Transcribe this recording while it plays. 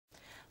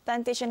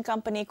Plantation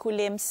company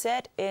KULIM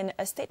said in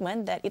a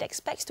statement that it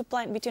expects to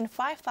plant between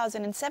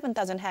 5,000 and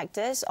 7,000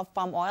 hectares of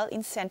palm oil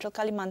in central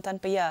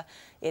Kalimantan per year.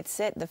 It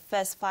said the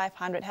first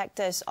 500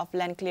 hectares of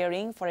land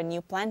clearing for a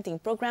new planting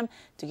program,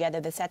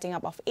 together the setting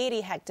up of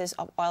 80 hectares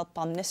of oil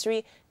palm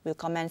nursery, will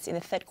commence in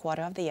the third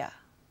quarter of the year.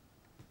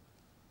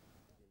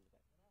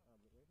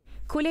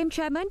 KULIM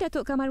Chairman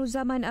Datuk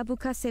Kamaruzaman Abu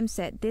Qasim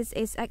said this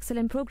is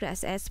excellent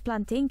progress as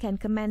planting can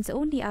commence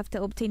only after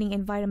obtaining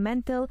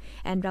environmental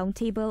and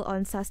roundtable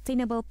on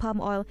sustainable palm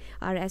oil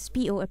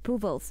RSPO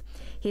approvals.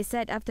 He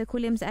said after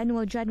KULIM's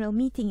annual general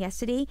meeting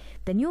yesterday,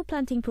 the new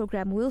planting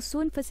program will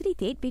soon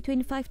facilitate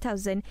between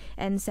 5,000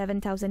 and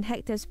 7,000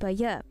 hectares per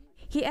year.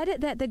 He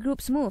added that the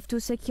group's move to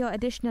secure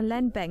additional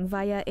land bank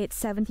via its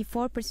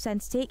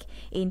 74% stake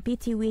in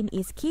PT Win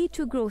is key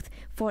to growth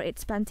for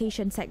its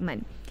plantation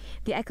segment.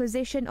 The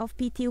acquisition of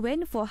PT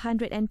Win for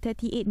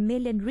 138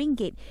 million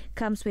ringgit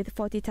comes with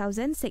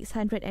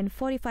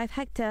 40,645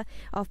 hectares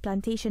of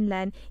plantation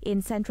land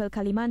in central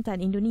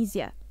Kalimantan,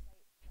 Indonesia.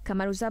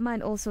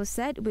 Kamaruzaman also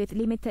said with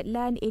limited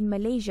land in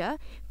Malaysia,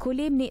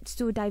 KULIM needs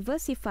to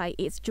diversify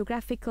its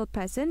geographical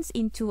presence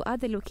into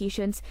other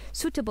locations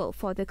suitable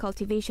for the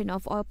cultivation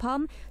of oil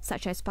palm,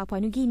 such as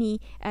Papua New Guinea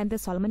and the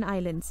Solomon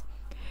Islands.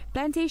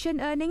 Plantation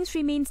earnings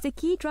remains the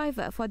key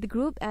driver for the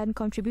group and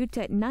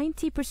contributed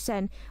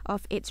 90%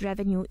 of its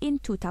revenue in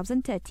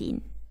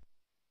 2013.